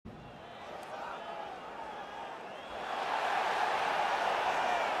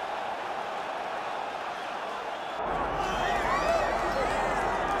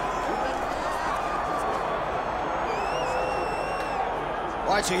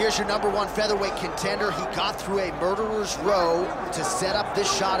right, so here's your #1 featherweight contender. He got through a murderer's row to set up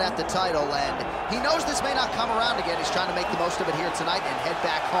this shot at the title, and he knows this may not come around again. He's trying to make the most of it here tonight and head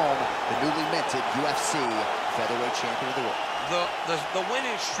back home, the newly minted UFC featherweight champion of the world. The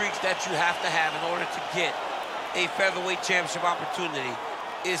winning streaks that you have to have in order to get a featherweight championship opportunity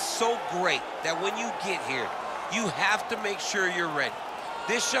is so great that when you get here, you have to make sure you're ready.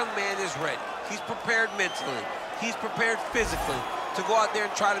 This young man is ready. He's prepared mentally. He's prepared physically to go out there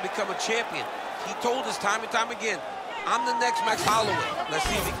and try to become a champion. He told us time and time again, I'm the next Max Holloway. Let's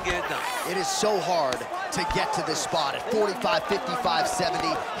see if he can get it done. It is so hard to get to this spot at 45, 55,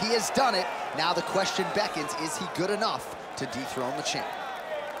 70. He has done it. Now the question beckons, is he good enough to dethrone the champ?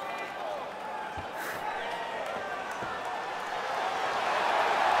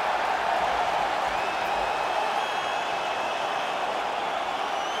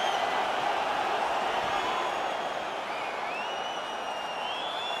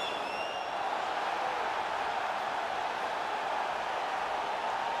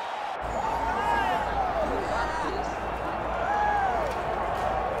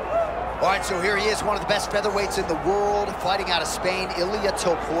 All right, so here he is, one of the best featherweights in the world, fighting out of Spain, Ilia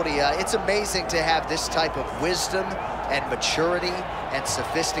Topuria. It's amazing to have this type of wisdom and maturity and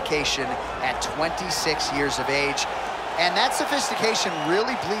sophistication at 26 years of age. And that sophistication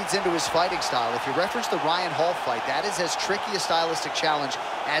really bleeds into his fighting style. If you reference the Ryan Hall fight, that is as tricky a stylistic challenge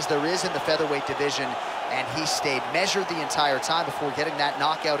as there is in the featherweight division. And he stayed measured the entire time before getting that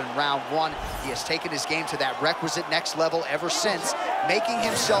knockout in round 1. He has taken his game to that requisite next level ever since, making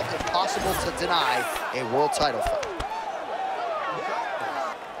himself impossible to deny a world title fight.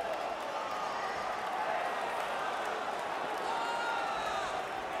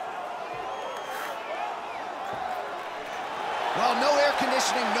 Well, no air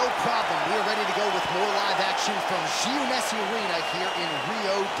conditioning, no problem. We are ready to go with more live action from UFC Arena here in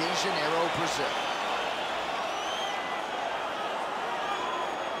Rio de Janeiro, Brazil.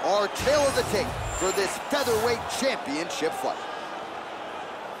 Our tale of the tape for this featherweight championship fight.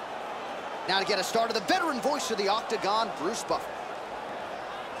 Now to get us started, the veteran voice of the Octagon, Bruce Buffer.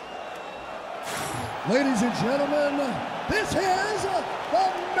 Ladies and gentlemen, this is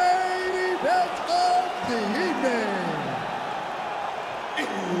the main event of the evening.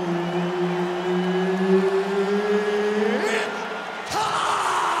 It's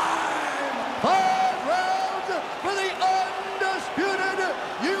time! 5 rounds for the undisputed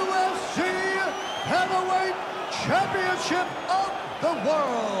UFC Heavyweight Championship of the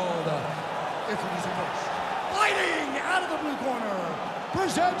world. Introducing first, fighting out of the blue corner,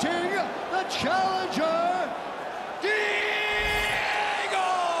 presenting the challenger, Diego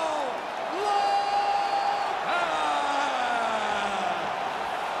Lopes.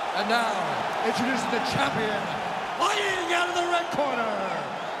 And now, introducing the champion, fighting out of the red corner,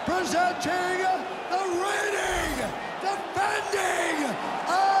 presenting the reigning, defending,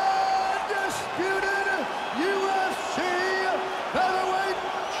 undisputed UFC Featherweight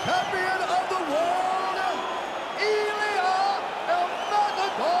Champion of the world, Ilia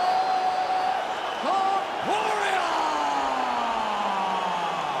Topuria.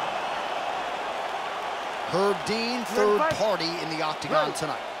 Herb Dean, third party in the Octagon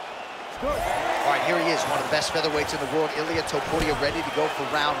tonight. All right, here he is, one of the best featherweights in the world, Ilia Topuria, ready to go for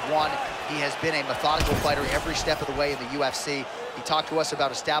round 1. He has been a methodical fighter every step of the way in the UFC. He talked to us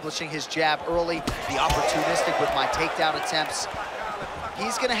about establishing his jab early, be opportunistic with my takedown attempts.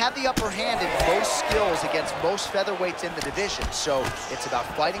 He's going to have the upper hand in most skills against most featherweights in the division. So it's about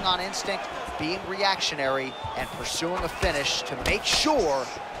fighting on instinct, being reactionary, and pursuing a finish to make sure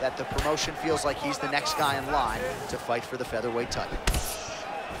that the promotion feels like he's the next guy in line to fight for the featherweight title.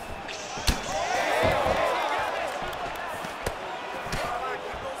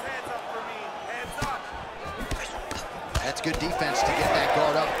 That's good defense to get that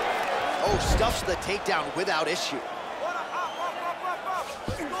guard up. Oh, stuffs the takedown without issue.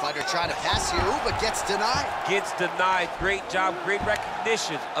 Fighter trying to pass you, but gets denied. Gets denied. Great job, great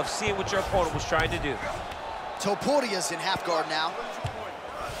recognition of seeing what your opponent was trying to do. Topuria's in half guard now.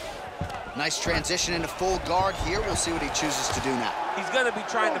 Nice transition into full guard here. We'll see what he chooses to do now. He's going to be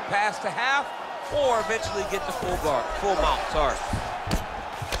trying to pass to half or eventually get to full guard, full mount, sorry.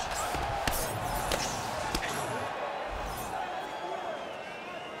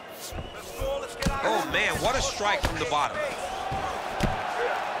 Oh man, what a strike from the bottom.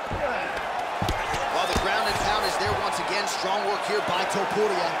 Well, the ground and pound is there once again. Strong work here by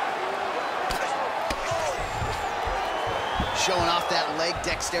Topuria. Showing off that leg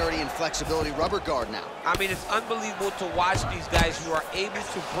dexterity and flexibility. Rubber guard now. I mean, it's unbelievable to watch these guys who are able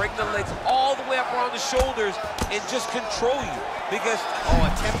to break the legs all the way up around the shoulders and just control you. Because oh,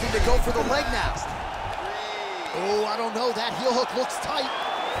 a attempting to go for the leg now. Oh, I don't know. That heel hook looks tight.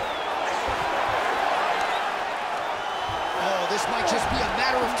 Oh, this might just be a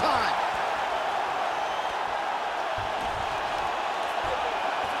matter of time.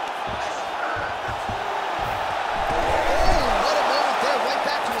 Oh, what a moment there. Right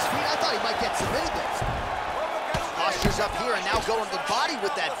back to his feet. I thought he might get submitted there. Posture's up here and now going to the body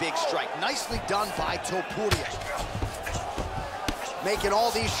with that big strike. Nicely done by Topuria. Making all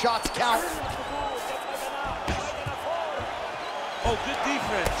these shots count. Oh, good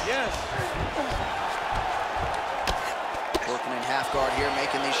defense, yes. Working in half guard here,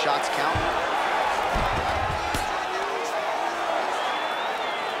 making these shots count.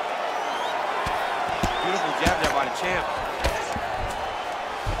 Beautiful jab there by the champ.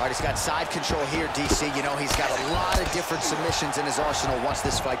 All right, he's got side control here, DC. You know, he's got a lot of different submissions in his arsenal once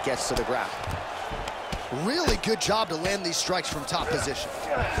this fight gets to the ground. Really good job to land these strikes from top position.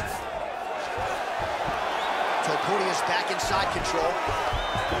 Topuria's back in side control.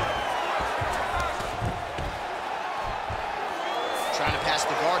 Trying to pass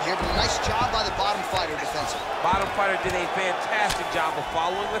the guard here, but a nice job by the bottom fighter defensively. Bottom fighter did a fantastic job of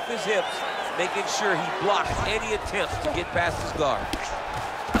following with his hips, making sure he blocked any attempts to get past his guard.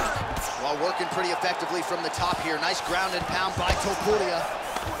 While working pretty effectively from the top here. Nice ground and pound by Topuria.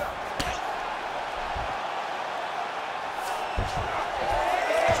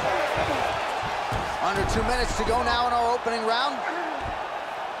 Under 2 minutes to go now in our opening round.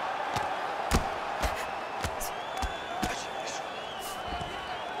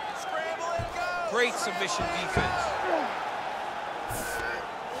 Great submission defense.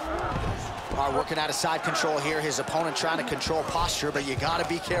 All right, working out of side control here. His opponent trying to control posture, but you gotta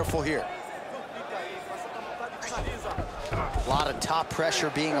be careful here. A lot of top pressure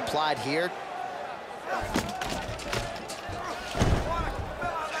being applied here.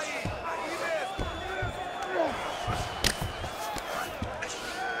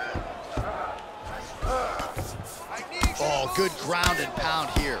 Oh, good ground and pound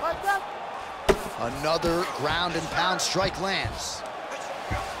here. Another ground and pound strike lands.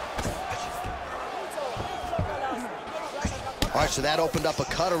 All right, so that opened up a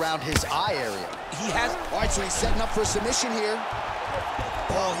cut around his eye area. All right, so he's setting up for a submission here.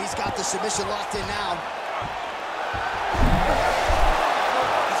 Oh, he's got the submission locked in now.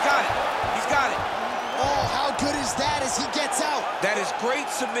 He's got it. He's got it. Oh, how good is that as he gets out? That is great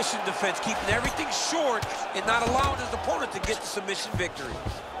submission defense, keeping everything short and not allowing his opponent to get the submission victory.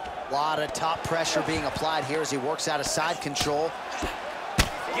 A lot of top pressure being applied here as he works out of side control.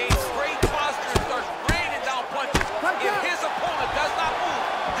 Gains great posture and starts raining down punches. If his opponent does not move,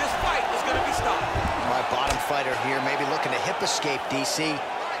 this fight is going to be stopped. My bottom fighter here, maybe looking to hip escape, DC.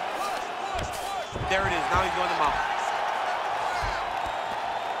 There it is. Now he's going to mount.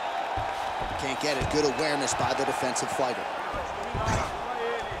 Can't get it. Good awareness by the defensive fighter.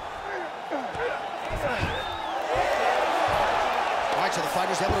 All right, so the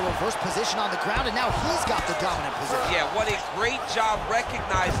fighter's able to reverse position on the ground, and now he's got the dominant position. Yeah, what a great job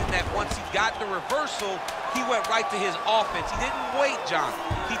recognizing that once he got the reversal, he went right to his offense. He didn't wait, John.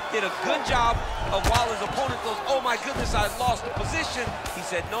 He did a good job of while his opponent goes, oh my goodness, I lost the position. He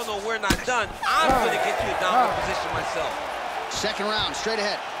said, no, no, we're not done. I'm going to get you a dominant position myself. Second round, straight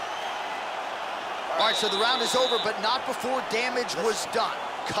ahead. All right, so the round is over, but not before damage was done.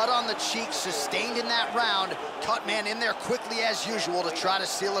 Cut on the cheek, sustained in that round. Cut man in there quickly as usual to try to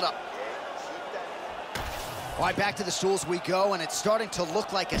seal it up. All right, back to the stools we go, and it's starting to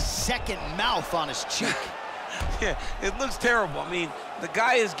look like a second mouth on his cheek. Yeah, it looks terrible. I mean, the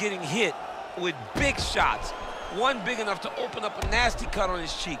guy is getting hit with big shots. One big enough to open up a nasty cut on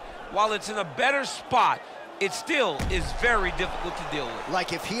his cheek. While it's in a better spot, it still is very difficult to deal with.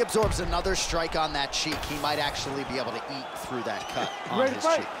 Like if he absorbs another strike on that cheek, he might actually be able to eat through that cut on his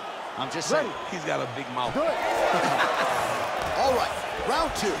cheek. I'm just saying. He's got a big mouth. All right,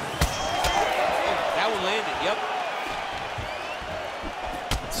 round two. That one landed, yep.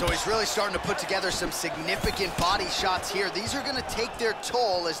 So he's really starting to put together some significant body shots here. These are gonna take their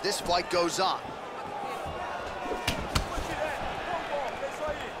toll as this fight goes on.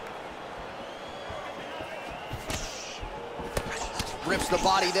 Rips the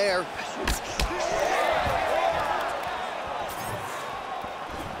body there.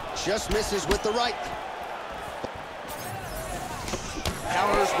 Just misses with the right.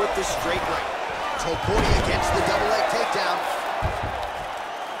 Counters with the straight right. Topuria gets the double leg takedown.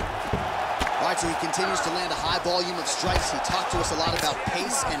 All right, so he continues to land a high volume of strikes. He talked to us a lot about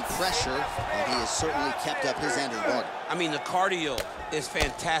pace and pressure, and he has certainly kept up his end of the bargain. I mean, the cardio is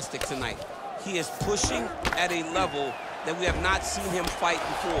fantastic tonight. He is pushing at a level that we have not seen him fight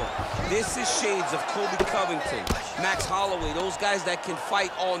before. This is shades of Kobe Covington, Max Holloway, those guys that can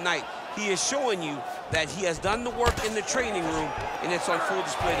fight all night. He is showing you that he has done the work in the training room, and it's on full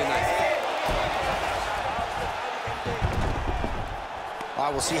display tonight. All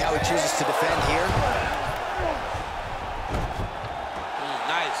right, we'll see how he chooses to defend here.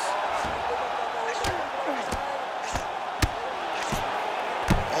 Nice.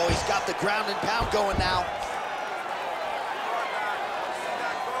 Oh, he's got the ground and pound going now.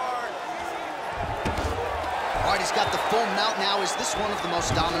 All right, he's got the full mount now. Is this one of the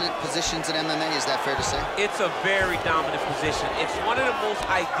most dominant positions in MMA? Is that fair to say? It's a very dominant position. It's one of the most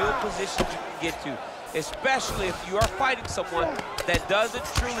ideal positions you can get to, especially if you are fighting someone that doesn't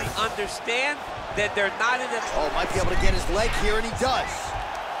truly understand that they're not in a... Oh, might be able to get his leg here, and he does.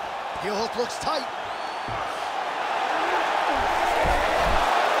 Heel hook looks tight.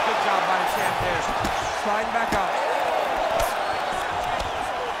 Good job by the champ there. Sliding back out.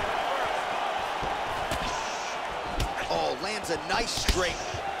 Oh, lands a nice straight.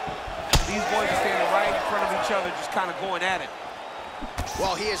 These boys are standing right in front of each other, just kind of going at it.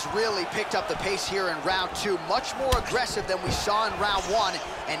 Well, he has really picked up the pace here in round 2. Much more aggressive than we saw in round 1,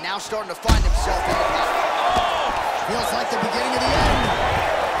 and now starting to find himself in the fight. Oh! Feels like the beginning of the end.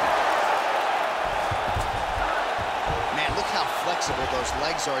 Man, look how flexible those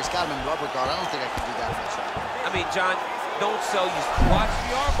legs are. He's got him in rubber guard. I don't think I can do that much. I mean, John, don't sell you. Watch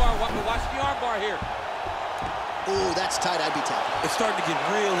the arm bar. Watch the arm bar here. Ooh, that's tight. I'd be tapped. It's starting to get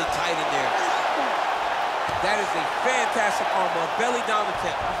really tight in there. That is a fantastic arm bar. Belly down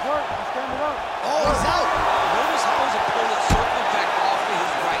attempt. That's work. Stand it up. Oh, he's out. Notice how his opponent circled back off to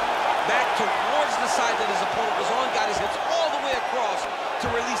his right. Back towards the side that his opponent was on. Got his hips all the way across to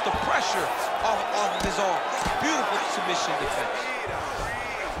release the pressure off of his arm. Beautiful submission defense.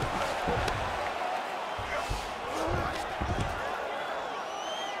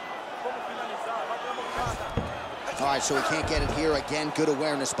 All right, so he can't get it here. Again, good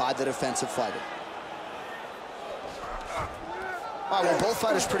awareness by the defensive fighter. All right, well, both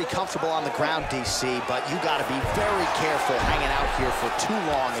fighters pretty comfortable on the ground, DC, but you got to be very careful hanging out here for too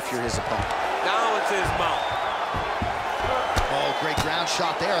long if you're his opponent. Now it's his mouth. Oh, great ground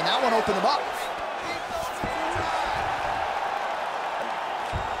shot there, and that one opened him up.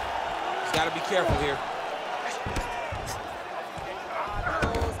 He's got to be careful here.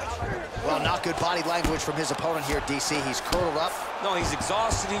 Well, not good body language from his opponent here, DC. He's curled up. No, he's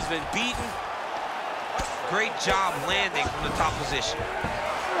exhausted. He's been beaten. Great job landing from the top position.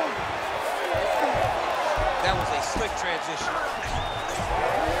 That was a slick transition.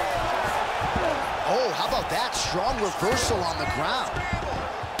 Oh, how about that? Strong reversal on the ground.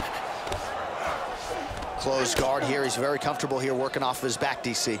 Closed guard here. He's very comfortable here working off of his back,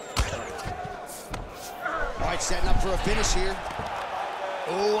 DC. All right, setting up for a finish here.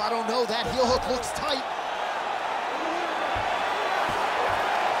 Oh, I don't know. That heel hook looks tight.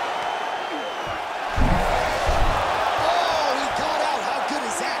 Oh, he got out. How good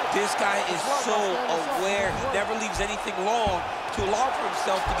is that? This guy is so aware. He never leaves anything long to allow for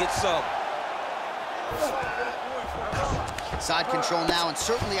himself to get subbed. Side control now, and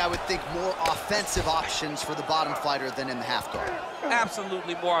certainly I would think more offensive options for the bottom fighter than in the half guard.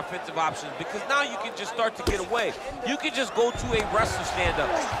 Absolutely more offensive options, because now you can just start to get away. You can just go to a wrestler stand-up.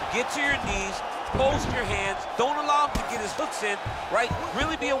 Get to your knees, post your hands, don't allow him to get his hooks in, right?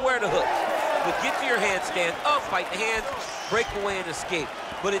 Really be aware of the hooks. But get to your hands, stand up, fight the hands, break away and escape.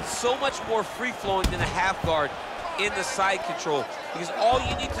 But it's so much more free-flowing than a half guard in the side control, because all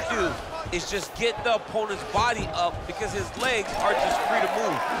you need to do is just get the opponent's body up, because his legs are just free to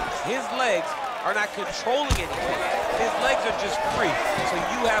move. His legs are not controlling anything. His legs are just free, so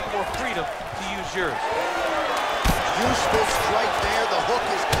you have more freedom to use yours. Useful strike there. The hook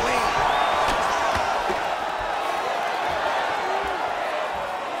is clean.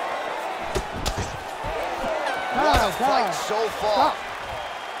 What a fight so far.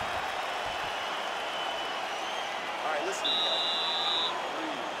 All right, listen to me, guys.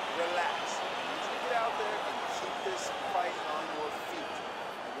 Breathe, relax. I need you to get out there and keep this fight on your feet.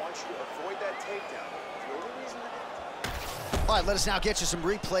 I want you to avoid that takedown. The only reason All right, let us now get you some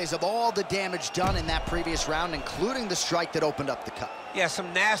replays of all the damage done in that previous round, including the strike that opened up the cut. Yeah,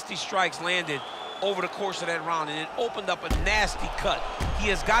 some nasty strikes landed over the course of that round, and it opened up a nasty cut. He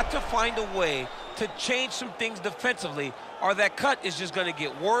has got to find a way to change some things defensively, or that cut is just going to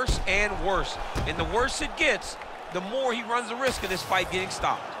get worse and worse. And the worse it gets, the more he runs the risk of this fight getting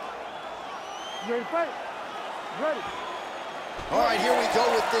stopped. You ready to fight? You ready? All right, here we go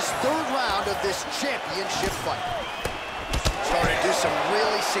with this third round of this championship fight. Starting to do some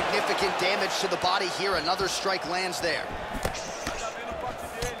really significant damage to the body here. Another strike lands there.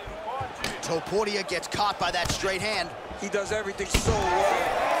 Topuria gets caught by that straight hand. He does everything so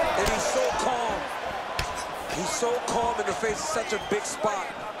well, and he's so calm. He's so calm in the face of such a big spot.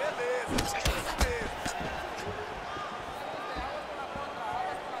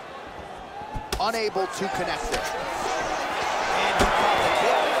 Unable to connect there. And he caught the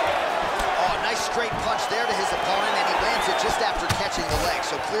kick. Oh, nice straight punch there to his opponent, and he lands it just after catching the leg.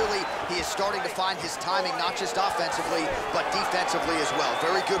 So clearly, he is starting to find his timing, not just offensively, but defensively as well.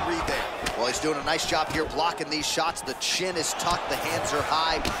 Very good read there. Well, he's doing a nice job here blocking these shots. The chin is tucked, the hands are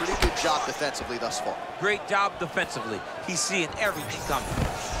high. Pretty good job defensively thus far. Great job defensively. He's seeing everything coming.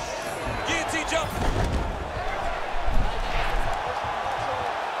 Guillotine jump.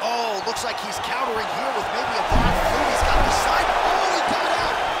 Oh, looks like he's countering here with maybe a blind boot. He's got the side. Oh, he got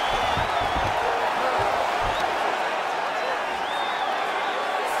out.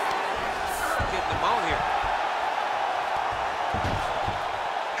 Getting him out here.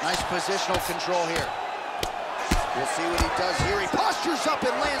 Nice positional control here. We'll see what he does here. He postures up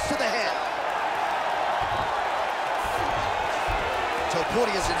and lands to the head.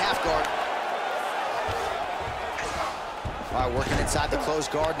 Topuria's in half guard. All right, working inside the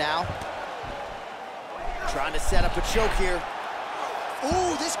closed guard now. Trying to set up a choke here.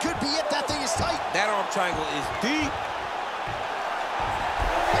 Ooh, this could be it. That thing is tight. That arm triangle is deep.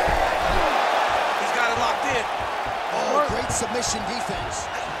 He's got it locked in. Oh, great submission defense.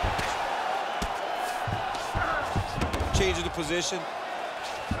 Changing the position.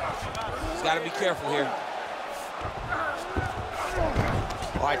 He's got to be careful here.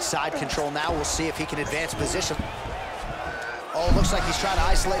 All right, side control now. We'll see if he can advance position. Oh, looks like he's trying to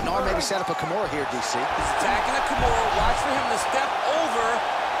isolate an arm, maybe set up a Kimura here, DC. He's attacking a Kimura. Watch for him to step over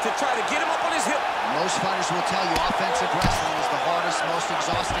to try to get him up on his hip. Most fighters will tell you offensive wrestling is the hardest, most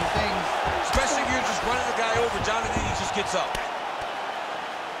exhausting thing. Especially if you're just running the guy over. Jonathan, he just gets up.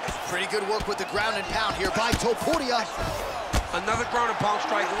 Pretty good work with the ground and pound here by Topuria. Another ground and pound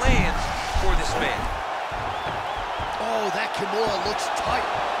strike lands for this man. Oh, that Kimura looks tight.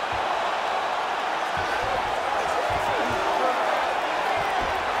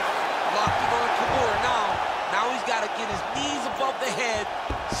 Locked him on the Kimura now. Now he's got to get his knees above the head,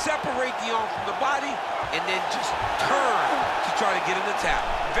 separate the arm from the body, and then just turn to try to get him to tap.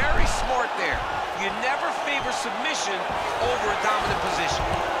 Very smart there. You never favor submission over a dominant position.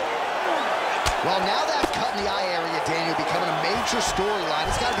 Well, now that cut in the eye area, Daniel, becoming a major storyline.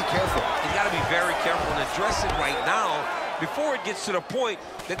 He's got to be careful. He's got to be very careful and address it right now before it gets to the point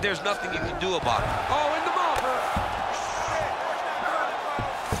that there's nothing you can do about it. Oh, in the mouth.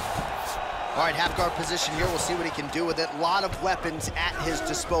 All right, half guard position here. We'll see what he can do with it. A lot of weapons at his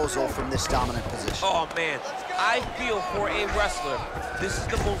disposal from this dominant position. Oh, man. I feel for a wrestler, this is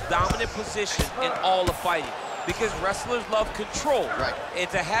the most dominant position in all of fighting because wrestlers love control. Right. And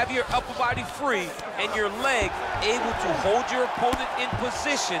to have your upper body free and your leg able to hold your opponent in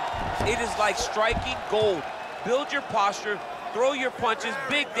position, it is like striking gold. Build your posture, throw your punches,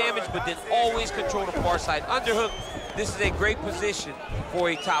 big damage, but then always control the far side underhook. This is a great position for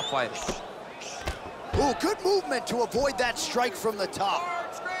a top fighter. Ooh, good movement to avoid that strike from the top.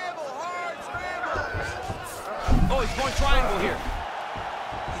 Hard scramble, hard scramble. Oh, he's going triangle here.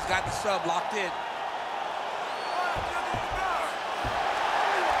 He's got the sub locked in.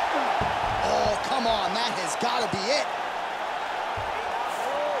 Oh, come on, that has got to be it.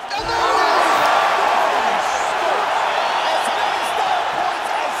 And there it is! As many star points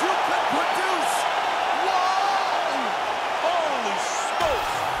as you could produce. Wow! Holy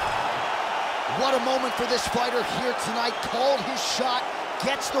smokes! What a moment for this fighter here tonight. Called his shot,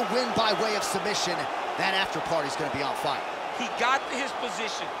 gets the win by way of submission. That after party's going to be on fire. He got to his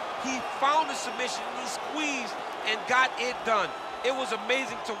position. He found the submission, he squeezed and got it done. It was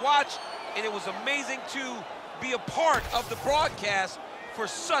amazing to watch, and it was amazing to be a part of the broadcast for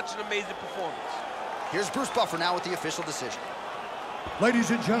such an amazing performance. Here's Bruce Buffer now with the official decision.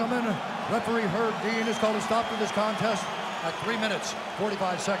 Ladies and gentlemen, referee Herb Dean has called a stop to this contest at 3 minutes,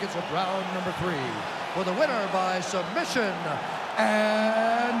 45 seconds of round number 3. For the winner by submission,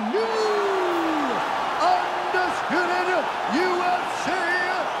 and new undisputed UFC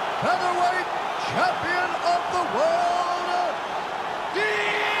featherweight champion of the world, Diego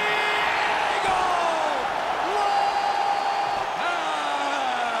Lopes!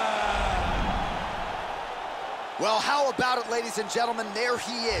 Well, how about it, ladies and gentlemen? There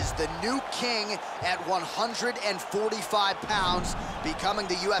he is, the new king at 145 pounds, becoming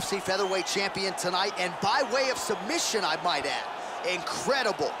the UFC featherweight champion tonight, and by way of submission, I might add.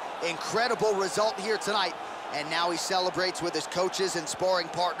 Incredible, incredible result here tonight. and now he celebrates with his coaches and sparring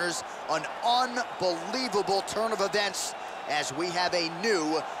partners. An unbelievable turn of events as we have a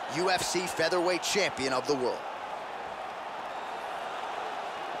new UFC featherweight champion of the world.